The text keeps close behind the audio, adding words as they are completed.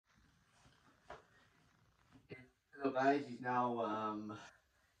guys, it's now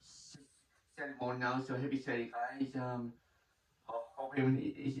Saturday morning now, so happy Saturday guys. Hope everyone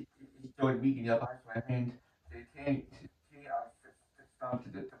is enjoying the meeting up my hand. Today I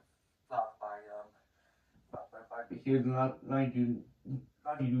started to start by here not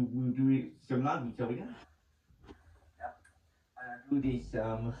you will do it some language, so yeah. Yeah. I do this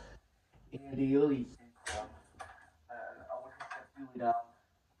in the early I would have to do it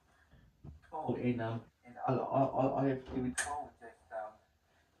 12 and I have to do it 12 just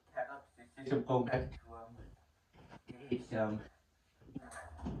pack up the system go back to it's 12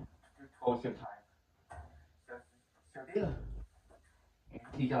 sometime. So yeah. And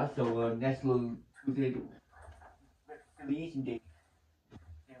he's also National Tuesday Reconciliation Day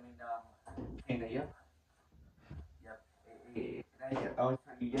here in Canada, yep. Yep. And I was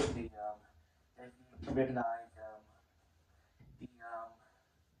telling you yesterday that we recognize the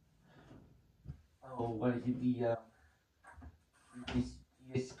oh what is it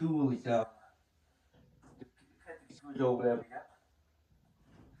the school is the Catholic school or whatever, yep.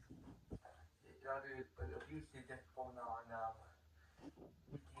 The abuse is just going on with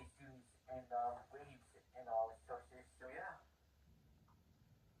the students and waves and all such. So yeah.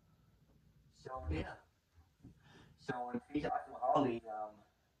 So yeah. So today's actual holiday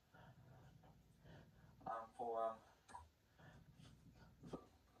for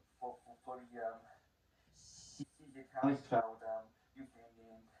the Caesar Townsville youth in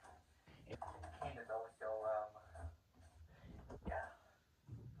Canada. So yeah.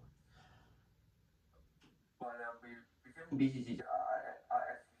 But we businesses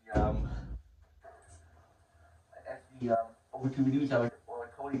actually over to the news are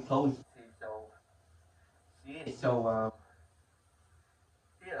totally closed. So yeah. So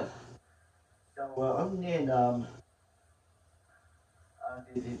yeah. So other than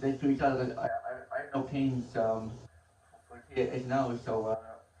the three I have no plans for here as now. So I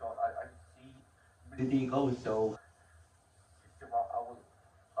see where the day goes. So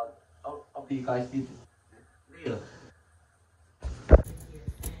I'll be you guys later.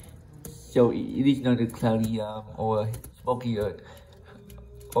 So it is not a cloudy or smoky or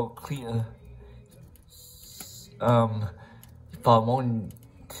clear for morning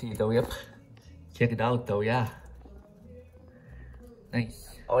though, yep. Check it out though, yeah.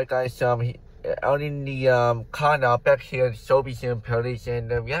 Nice. Alright guys, out in the car now back here at Sobeys and Paris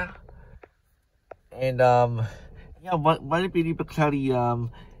and yeah. And yeah, what a beautiful cloudy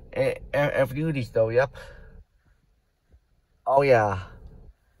afternoon though, yep. Oh yeah.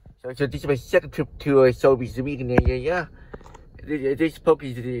 So this is my second trip to Sobeys the weekend, yeah. This poke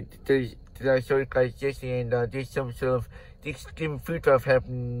that I showed you guys yesterday, and there's some sort of the extreme food drive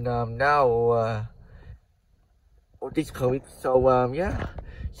happening now or this coming. So yeah,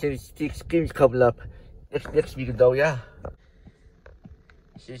 so the extreme's coming up next weekend though, yeah.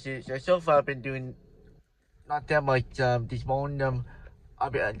 So far I've been doing not that much this morning. I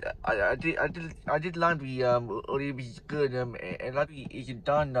did laundry earlier, which is good. And laundry isn't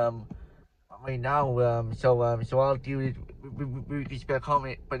done right now. So I'll do it with this back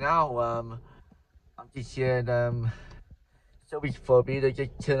home. But now I'm just here so it's for a bit. I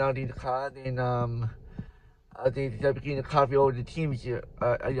just turn out in the car and I begin the coffee over the teams.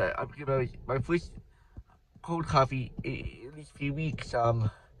 I begin my first cold coffee in these few weeks.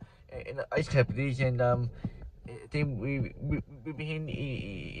 And ice capsules and then we begin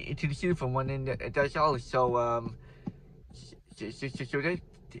into the city from one and that's all. So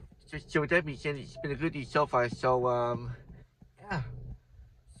that means it's been a good day so far. So yeah.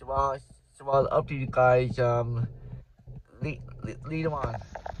 So I'll update you guys later on.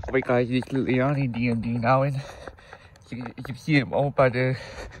 Alright guys, it's Leon in DMD now, and you can see him all by the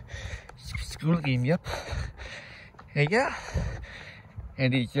school game, yep. And yeah,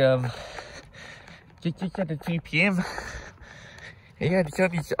 and it's just at 3 p.m. And yeah, the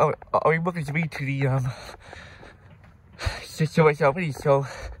sun is already working its way to the so already. So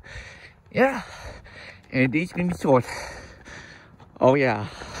yeah, and it's gonna be short. Oh yeah,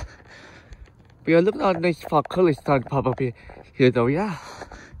 we are looking at nice fall colors starting to pop up here though, yeah.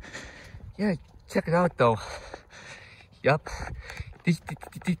 Yeah, check it out though. Yup. This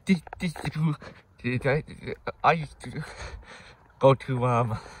is cool. I used to go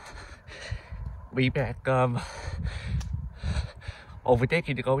to way back over a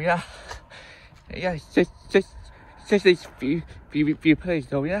decade ago, yeah. Yeah, just this few place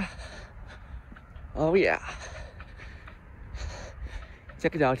though, yeah. Oh yeah.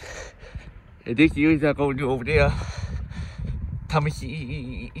 Check it out. This year is going to over there. Thomas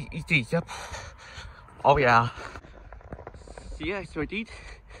East, yep. Oh yeah. So yeah, so I did.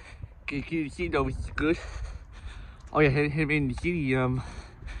 Can you see though it's good? Oh yeah, had been in the city in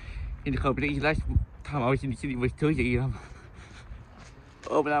the company. Last time I was in the city was Thursday.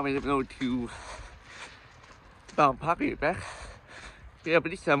 But I went over to Mount Pocket back. Yeah,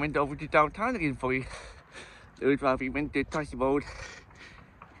 but this time I went over to downtown again for you. We went to Taxi Mode,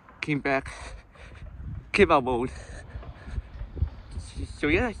 came back, came out mode. So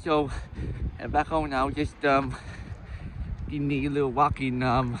yeah, I'm back home now. Just did a little walking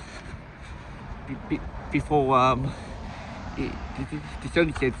before the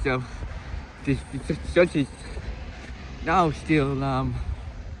sun sets. The sun is now still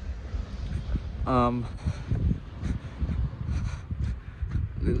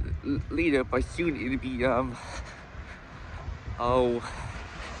later, but soon it'll be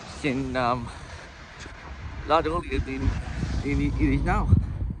in a lot earlier than it is now.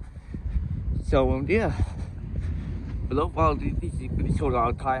 So yeah, below while this is a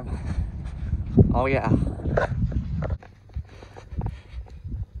long time. Oh yeah.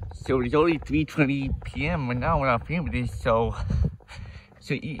 So it's only 3:20 p.m. and now when I'm filming this, so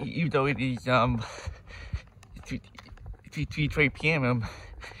even though it is 3:20 p.m.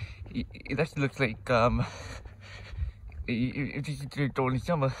 It actually looks like if this is during the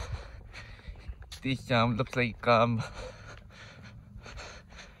summer, this looks like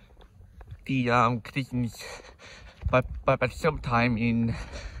the conditions by sometime in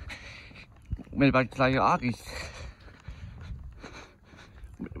maybe about July or August,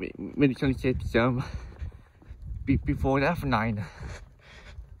 when the sun sets before and after 9.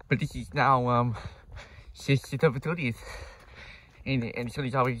 But this is now September 30th, and the sun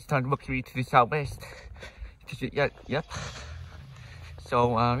is always starting to Mercury to the southwest. Yep.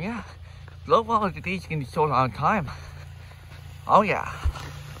 So yeah, global the days can be so long time. Oh yeah.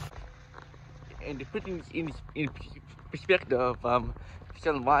 And to put things in perspective,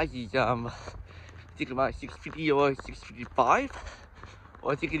 sun-wise is I think about 6:50 or 6:55,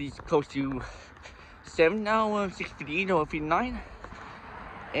 or I think it is close to 7 now, 6:58 or 59.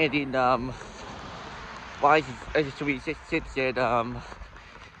 And in wise as it sits at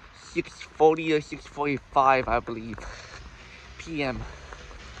 6:40 or 6:45, I believe, p.m.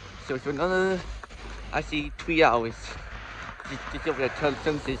 So it's another, I see, 3 hours just over the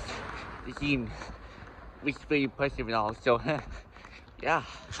sunset is in, which is very impressive and all. So yeah.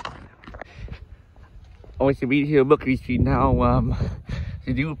 Always be here Mercury Street now.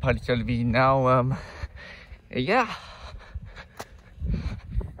 The new part is gonna be now. Yeah.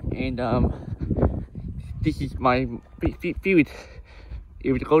 And this is my favorite. If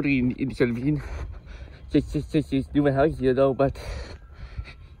you go to in the television, just do my house here though. But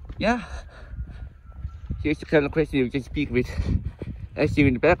yeah, here's the kind of question you just speak with. As you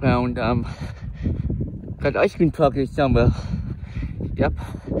in the background, got ice cream truck this summer. Yep.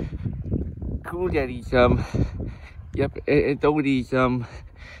 Cool Daddy's yep. And though it is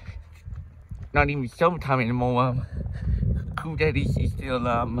not even summertime anymore, Cool Daddy's is still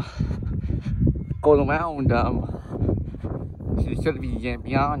going around it's gonna be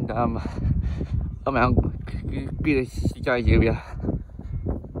beyond around Greater Skies area.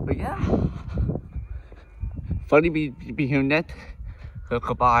 But yeah, funny be hearing that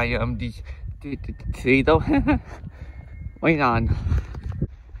by this today though. Wait on.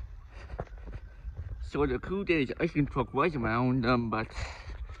 So the Cool Daddy's ice cream truck was around, but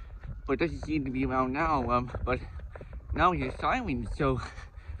doesn't seem to be around now. But now he's silent, so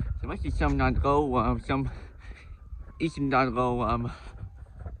there must be some not go, some Eastern not go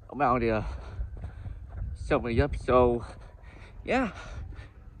around there somewhere up. So yeah,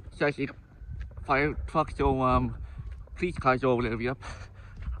 so I see fire trucks or police cars over there. Yep.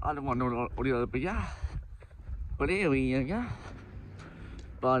 I don't want to know all the other, but yeah. But anyway, yeah.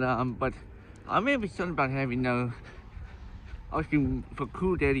 But I remember something about having ice cream for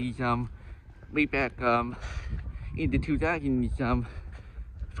Cool Daddy's way back in the 2000s.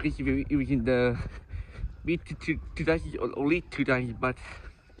 Because it was in the mid 2000s or late 2000s,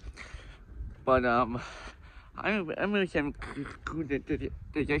 but I remember some Cool Daddy's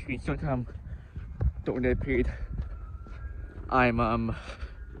ice cream sometime during that period. I'm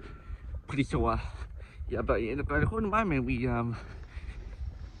pretty sure. Yeah, but in the whole environment we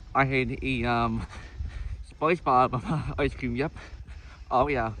I had a SpongeBob ice cream. Yep. Oh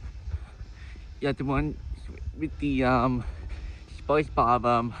yeah. Yeah, the one with the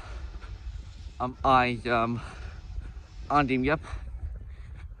SpongeBob eyes on them. Yep.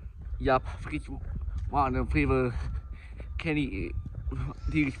 Forget one of the flavor candy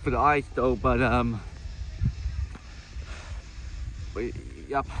these for the eyes though, but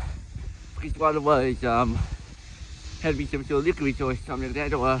yep. Forget what it was. Had to be some sort of liquid or something like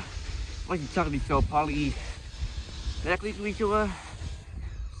that, or wasn't chocolate, so probably likely to reach over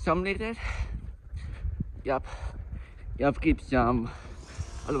something like that. Yep. Yep, keeps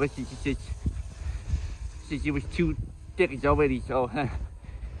otherwise she was 2 decades already, so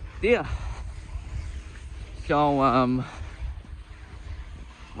yeah. So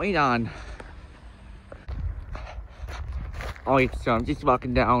wait on. Oh, it's just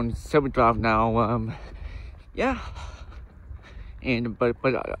walking down 7th Drive now. Yeah. And but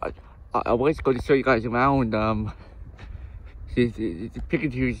I was going to show you guys around. The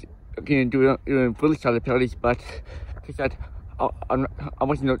pictures again doing full Charlotte Palace, but I said I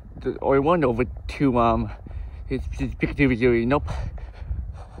wasn't the only one over to his pictures area. Nope.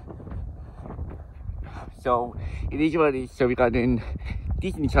 So it is what it is. So we got in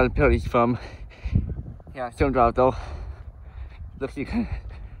decent Charlotte Palace from Stone Drive though. Looks like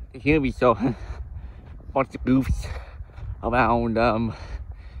here we saw bunch of goofs around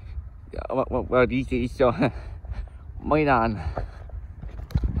where these is, so wait on.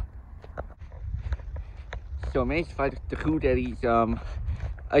 So I managed to find the crew that he's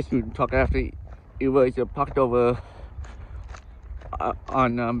ice cream truck after it was parked over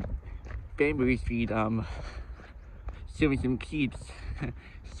on Banbury Street serving some kids.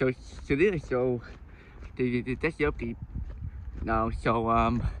 so there, so that's the update now. So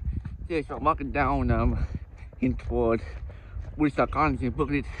yeah, so I'm walking down in toward Woodstock Gardens and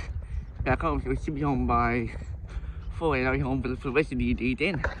booking it back home, so we should be home by 4 and I'll be home for the rest of the day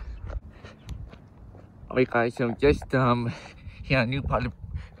then. Alright guys, so just here a new part of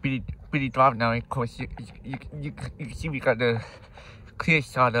Billy Drive now. Of course you can see we got the clear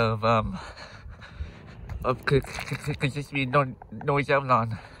shot of consistently no noise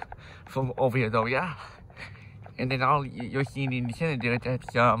outline from over here though, yeah. And then all you're seeing in the center there, that's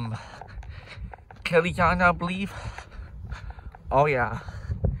Kelly John, I believe. Oh yeah.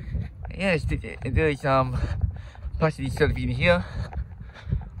 Yes, there's possibly something here.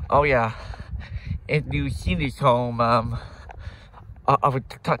 Oh yeah. And you see this home of a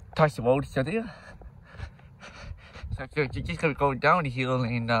touch the road, so there. So you're just gonna go down the hill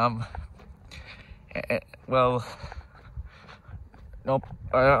and well, nope.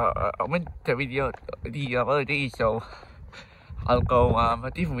 I went to video the other day, so I'll go a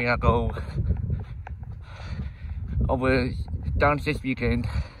different way. I'll go over down this weekend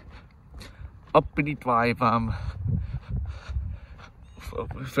up Billy Drive for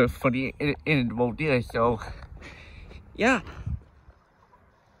the end of the road there. So yeah.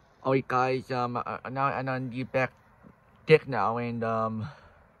 Alright guys, now I'm on the back deck now, and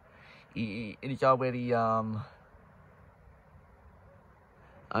it is already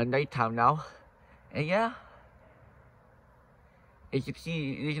nighttime now, and yeah, as you can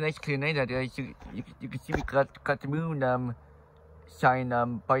see, it is a nice clear night out there. You can see we got the moon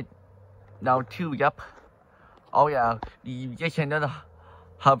shine by now too. Yep. Oh yeah, you just another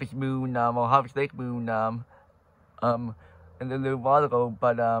harvest moon or harvest lake moon a little while ago,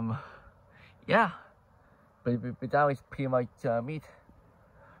 but yeah, but that was pretty much it.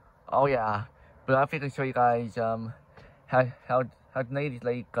 Oh yeah, but I think I'll show you guys how the night is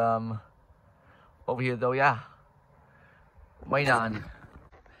like over here though. Yeah, wait on.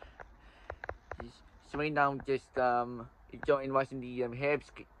 So right now I'm just enjoying watching the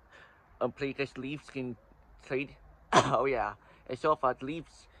Habs play this Leafs skin trade. Oh yeah, and so far the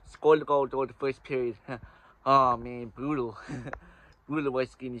Leafs scored the goal during the first period. Oh man, brutal. Brutal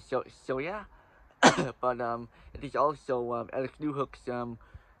was skin, so yeah. But it is also Alex Newhook's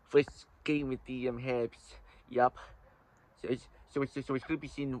first game with the Habs. Yup. So it's good to be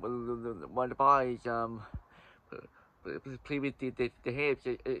seeing one of the boys play with the Habs,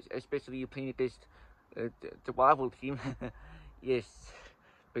 especially playing against the rival team. Yes.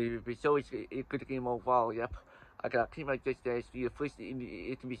 But so it's a good game overall. Yep. I got pretty much just the first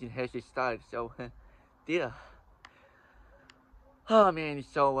intermission has just started. So yeah. Oh man,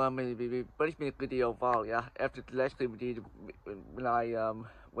 so but it's been a good day overall, yeah. After the last clip we did, when I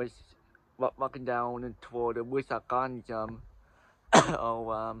was walking down toward the Woodstock Gardens,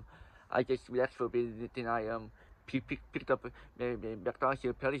 I just relaxed for a bit, then I picked up McDonald's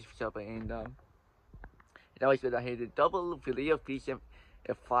Palace shop, and that was when I had a double fillet of fish and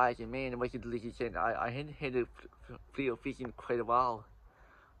fries, and man, it was delicious, and I hadn't had a fillet of fish in quite a while.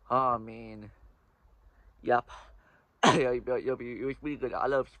 Oh man, yup. It was really good. I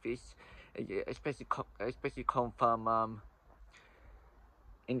love fish, especially come from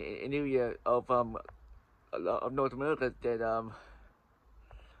in an area of North America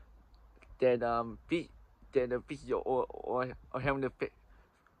that fish or having to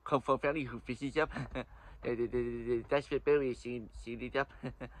come from family who fishes up. That's very see it up.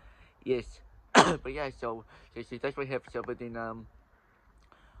 Yes, But yeah, so that's what happened. So, but then on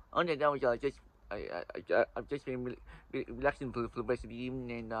that note, just I've just been relaxing for the rest of the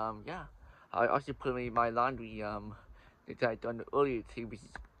evening, and yeah, I also put away my laundry that I done earlier today, which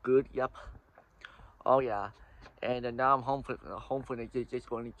is good. Yep. Oh yeah, and now I'm home for the just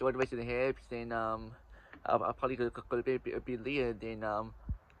going to enjoy the rest of the haps, and I'll probably go to bed a bit later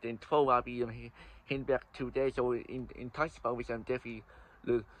than 12. I'll be heading back to there, so in Touchdown, which I'm definitely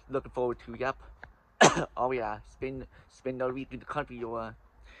looking forward to. Yep. Oh yeah, spend a week in the country, or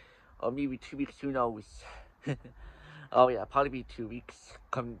maybe 2 weeks. Who knows? Oh yeah, probably be 2 weeks.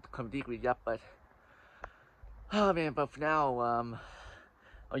 Come deeply. Yep. But oh man, but for now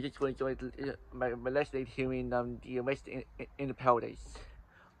I'm just going to enjoy my last night here in the West in the Paradise.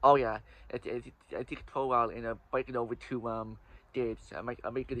 Oh yeah, I take a 12 hour and biking over to Dave's. I make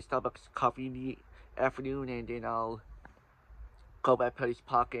get a Starbucks coffee in the afternoon, and then I'll go back to Paradise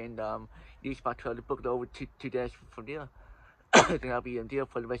Park and use my trailer to book it over to Dash from there. Then I'll be there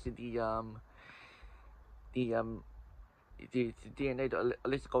for the rest of the um the day and night.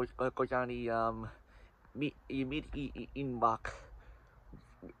 Let's go down the meet in Mark.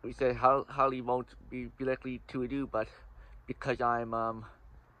 We said Harley won't be likely to do, but because I'm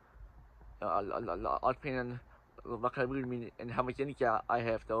depending on what kind of mood and how much energy I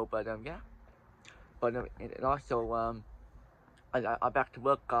have though. But yeah, but and also I'm back to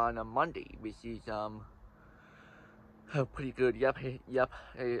work on Monday, which is pretty good. Yep, yep.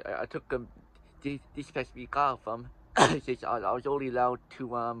 I took this past week off since I was only allowed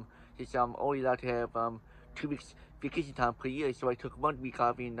to since I'm only allowed to have 2 weeks vacation time per year, so I took 1 week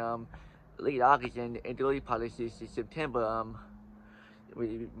off in late August and the early part of September.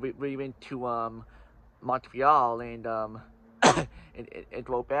 We went to Montreal and and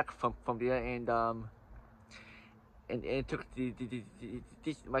drove back from there and took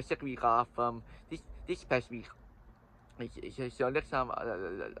this my second week off this past week. So next time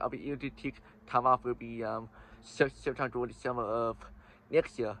I'll be able to take time off will be sometime during the summer of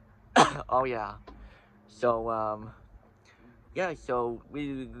next year. Oh yeah. So yeah. So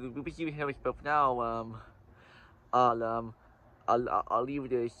we'll be seeing Harris, but for now I'll I'll leave it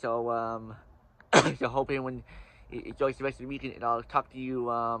there. So so hope everyone enjoys the rest of the weekend, and I'll talk to you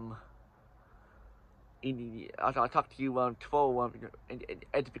I'll talk to you tomorrow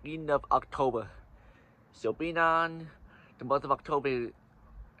at the beginning of October. So being on the month of October,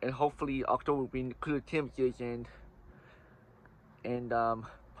 and hopefully October will be cooler temperatures and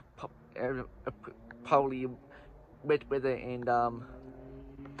probably wet weather and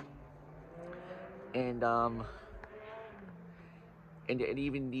and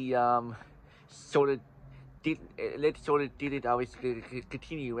even the sort of did it always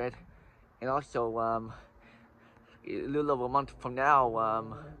continue, right? And also a little over a month from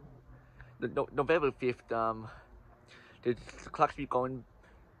now, November 5th, the clocks be going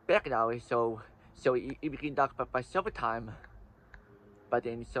back now, so it begin dark by summertime. But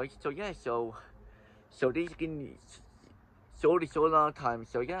then so yeah, so this can so long time.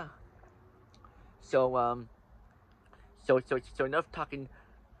 So yeah, so so enough talking.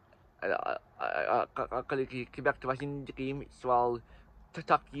 I'm gonna get back to watching the game. So I'll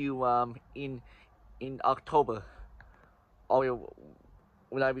talk to you in October, or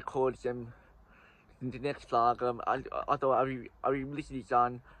when I record them in the next vlog. Although I'll be releasing this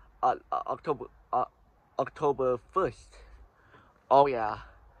on October 1st. Oh yeah.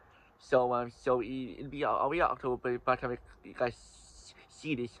 So it'll be October by the time you guys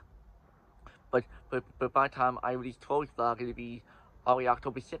see this. But by the time I release 12th vlog, it'll be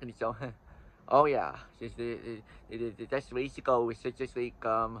October 2nd. So oh yeah, that's the way to go. It's just like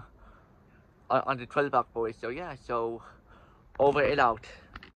on the 12 vlog boys. So yeah, so over and out.